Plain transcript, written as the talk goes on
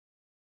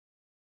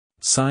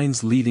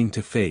Signs leading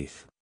to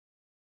faith.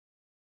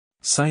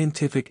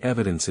 Scientific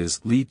evidences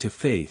lead to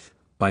faith,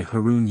 by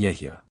Harun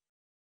Yahya.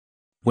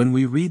 When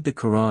we read the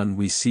Quran,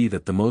 we see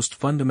that the most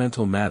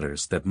fundamental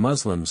matters that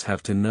Muslims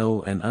have to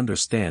know and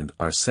understand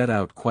are set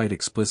out quite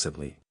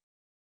explicitly.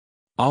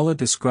 Allah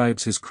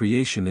describes His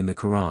creation in the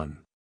Quran.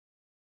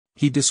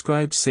 He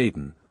describes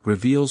Satan,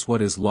 reveals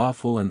what is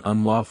lawful and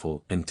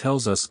unlawful, and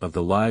tells us of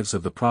the lives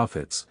of the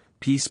prophets,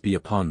 peace be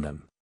upon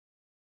them.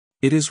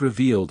 It is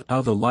revealed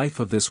how the life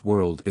of this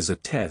world is a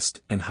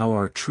test and how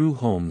our true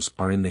homes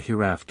are in the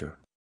hereafter.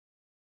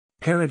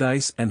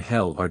 Paradise and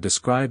hell are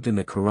described in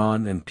the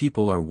Quran, and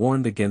people are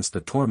warned against the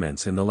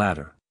torments in the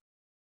latter.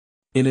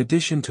 In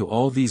addition to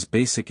all these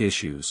basic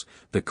issues,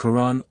 the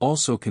Quran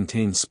also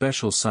contains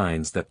special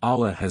signs that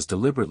Allah has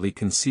deliberately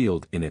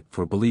concealed in it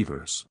for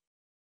believers.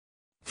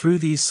 Through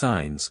these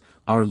signs,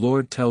 our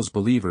Lord tells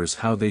believers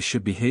how they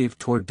should behave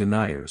toward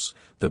deniers,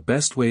 the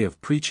best way of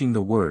preaching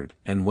the word,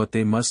 and what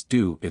they must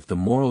do if the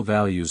moral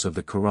values of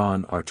the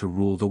Quran are to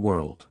rule the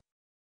world.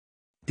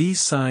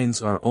 These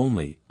signs are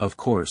only, of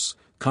course,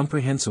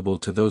 comprehensible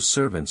to those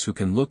servants who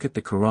can look at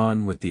the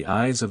Quran with the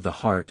eyes of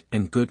the heart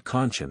and good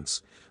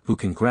conscience, who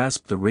can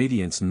grasp the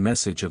radiance and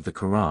message of the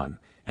Quran,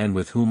 and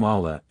with whom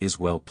Allah is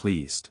well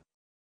pleased.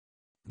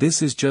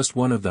 This is just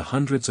one of the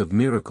hundreds of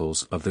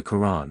miracles of the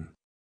Quran.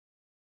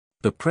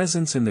 The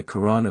presence in the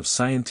Quran of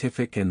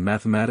scientific and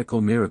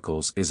mathematical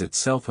miracles is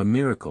itself a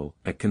miracle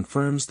that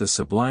confirms the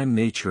sublime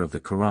nature of the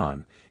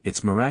Quran,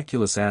 its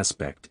miraculous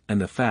aspect,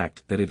 and the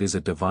fact that it is a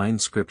divine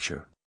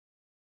scripture.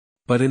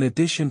 But in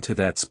addition to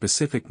that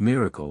specific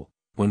miracle,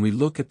 when we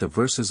look at the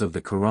verses of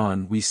the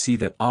Quran, we see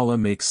that Allah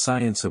makes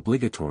science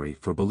obligatory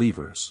for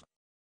believers.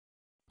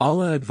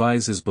 Allah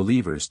advises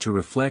believers to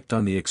reflect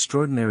on the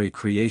extraordinary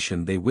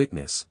creation they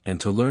witness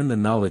and to learn the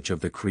knowledge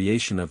of the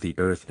creation of the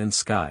earth and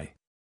sky.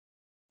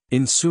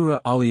 In Surah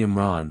Ali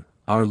Imran,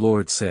 our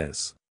Lord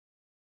says,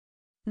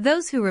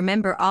 "Those who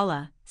remember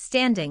Allah,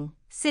 standing,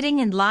 sitting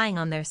and lying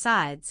on their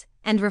sides,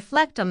 and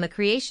reflect on the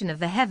creation of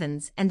the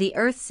heavens and the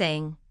earth,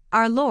 saying,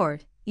 Our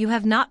Lord, you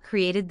have not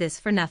created this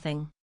for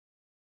nothing.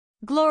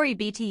 Glory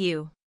be to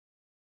you.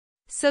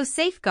 So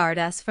safeguard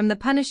us from the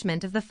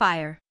punishment of the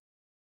fire."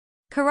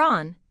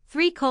 Quran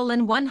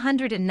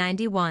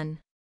 3:191.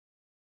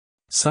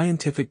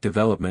 Scientific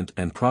development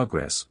and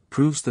progress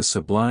proves the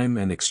sublime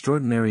and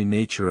extraordinary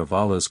nature of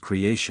Allah's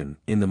creation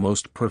in the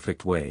most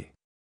perfect way.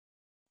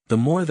 The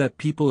more that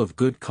people of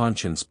good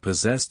conscience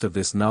possessed of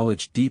this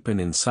knowledge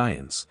deepen in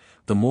science,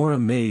 the more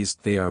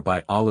amazed they are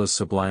by Allah's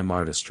sublime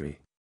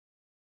artistry.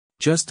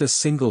 Just a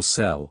single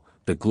cell,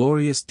 the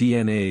glorious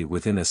DNA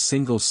within a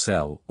single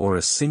cell or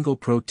a single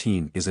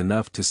protein is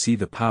enough to see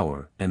the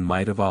power and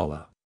might of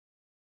Allah.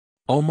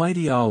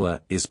 Almighty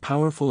Allah is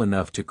powerful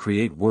enough to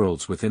create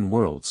worlds within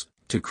worlds,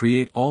 to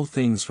create all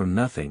things from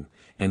nothing,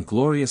 and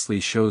gloriously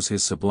shows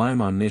His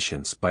sublime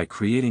omniscience by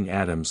creating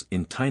atoms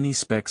in tiny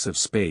specks of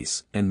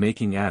space and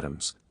making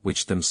atoms,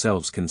 which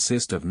themselves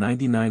consist of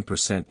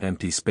 99%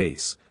 empty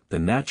space, the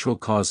natural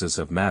causes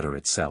of matter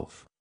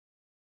itself.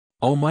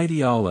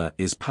 Almighty Allah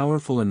is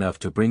powerful enough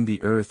to bring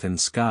the earth and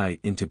sky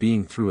into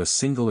being through a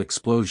single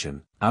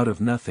explosion, out of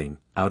nothing,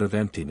 out of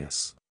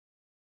emptiness.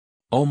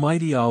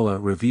 Almighty Allah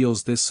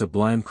reveals this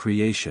sublime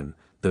creation,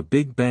 the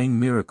Big Bang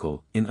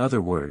miracle, in other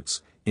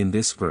words, in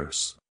this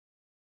verse.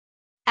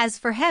 "As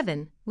for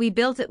heaven, we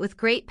built it with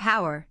great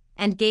power,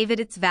 and gave it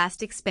its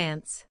vast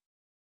expanse."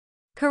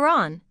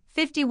 Quran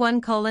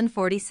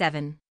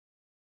 51:47.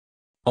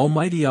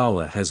 Almighty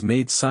Allah has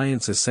made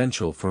science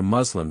essential for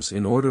Muslims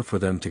in order for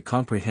them to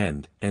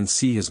comprehend and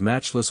see His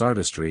matchless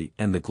artistry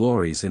and the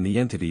glories in the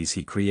entities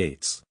He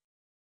creates.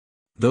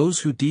 Those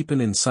who deepen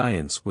in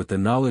science with the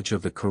knowledge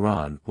of the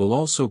Quran will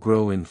also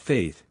grow in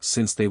faith,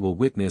 since they will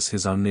witness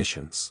His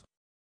omniscience.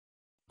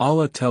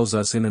 Allah tells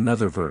us in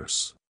another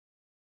verse,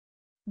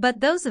 "But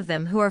those of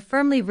them who are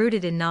firmly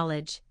rooted in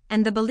knowledge,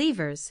 and the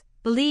believers,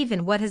 believe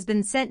in what has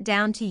been sent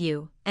down to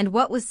you, and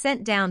what was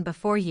sent down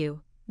before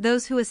you,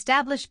 those who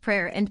establish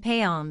prayer and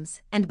pay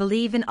alms, and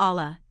believe in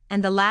Allah,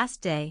 and the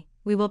last day,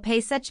 we will pay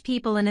such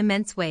people an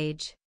immense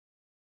wage."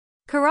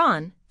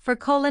 Quran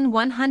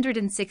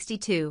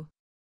 4:162.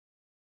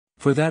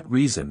 For that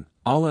reason,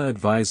 Allah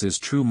advises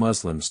true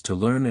Muslims to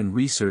learn and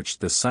research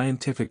the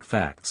scientific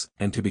facts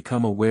and to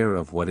become aware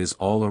of what is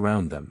all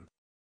around them.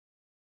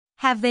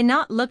 "Have they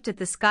not looked at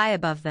the sky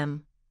above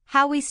them,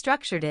 how we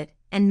structured it,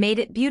 and made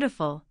it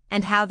beautiful,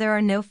 and how there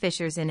are no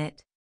fissures in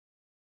it?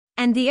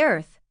 And the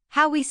earth,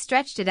 how we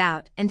stretched it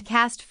out and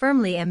cast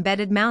firmly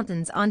embedded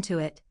mountains onto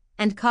it,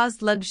 and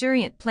caused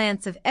luxuriant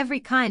plants of every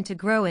kind to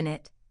grow in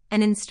it,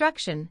 an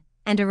instruction,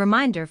 and a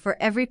reminder for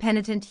every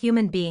penitent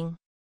human being."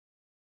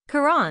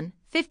 Quran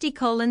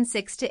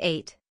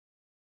 50:6-8.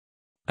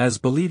 As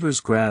believers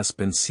grasp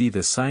and see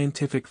the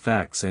scientific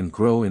facts and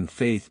grow in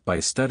faith by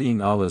studying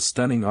Allah's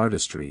stunning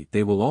artistry,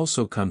 they will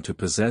also come to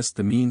possess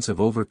the means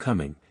of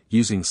overcoming,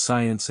 using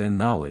science and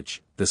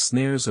knowledge, the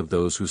snares of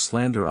those who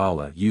slander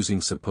Allah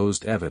using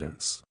supposed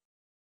evidence.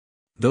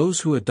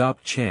 Those who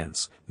adopt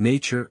chance,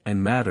 nature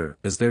and matter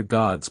as their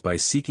gods by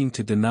seeking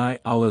to deny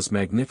Allah's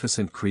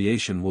magnificent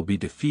creation will be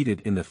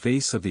defeated in the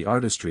face of the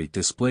artistry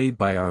displayed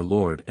by our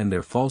Lord and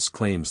their false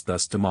claims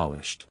thus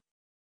demolished.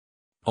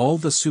 All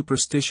the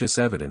superstitious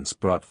evidence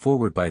brought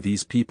forward by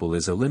these people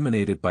is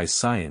eliminated by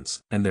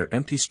science, and their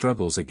empty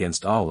struggles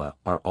against Allah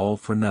are all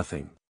for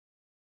nothing.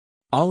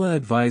 Allah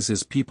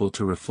advises people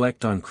to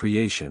reflect on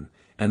creation,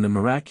 and the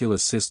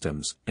miraculous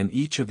systems, and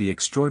each of the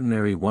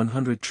extraordinary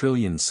 100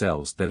 trillion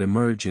cells that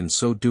emerge in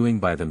so doing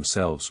by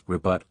themselves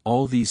rebut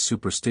all these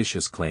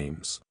superstitious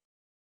claims.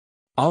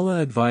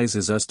 Allah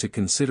advises us to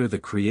consider the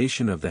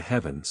creation of the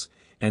heavens,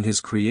 and His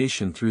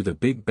creation through the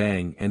Big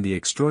Bang and the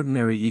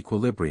extraordinary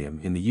equilibrium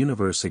in the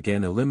universe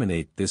again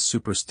eliminate this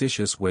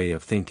superstitious way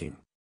of thinking.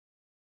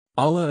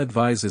 Allah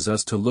advises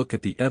us to look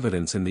at the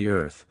evidence in the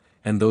earth,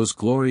 and those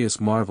glorious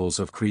marvels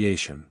of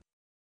creation.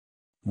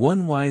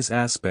 One wise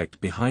aspect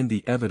behind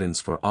the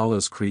evidence for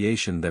Allah's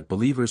creation that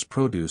believers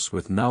produce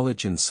with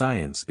knowledge and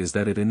science is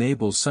that it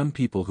enables some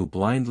people who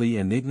blindly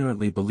and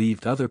ignorantly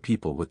believed other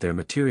people with their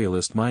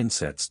materialist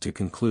mindsets to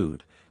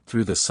conclude,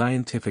 through the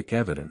scientific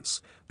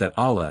evidence, that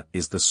Allah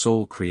is the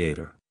sole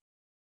creator.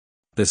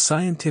 The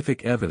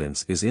scientific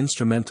evidence is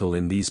instrumental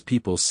in these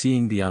people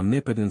seeing the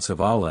omnipotence of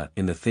Allah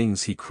in the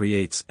things He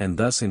creates and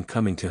thus in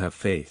coming to have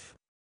faith.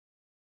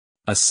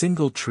 A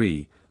single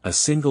tree, a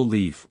single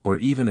leaf or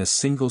even a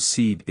single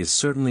seed is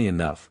certainly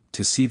enough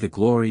to see the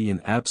glory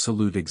and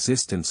absolute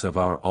existence of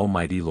our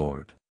Almighty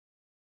Lord.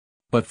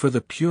 But for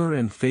the pure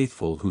and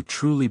faithful who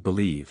truly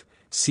believe,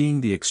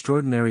 seeing the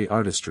extraordinary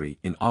artistry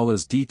in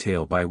Allah's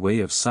detail by way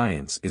of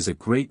science is a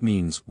great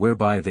means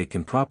whereby they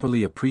can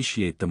properly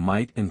appreciate the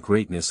might and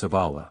greatness of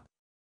Allah.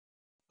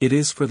 It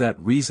is for that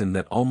reason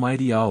that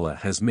Almighty Allah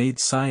has made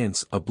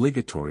science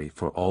obligatory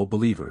for all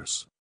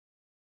believers.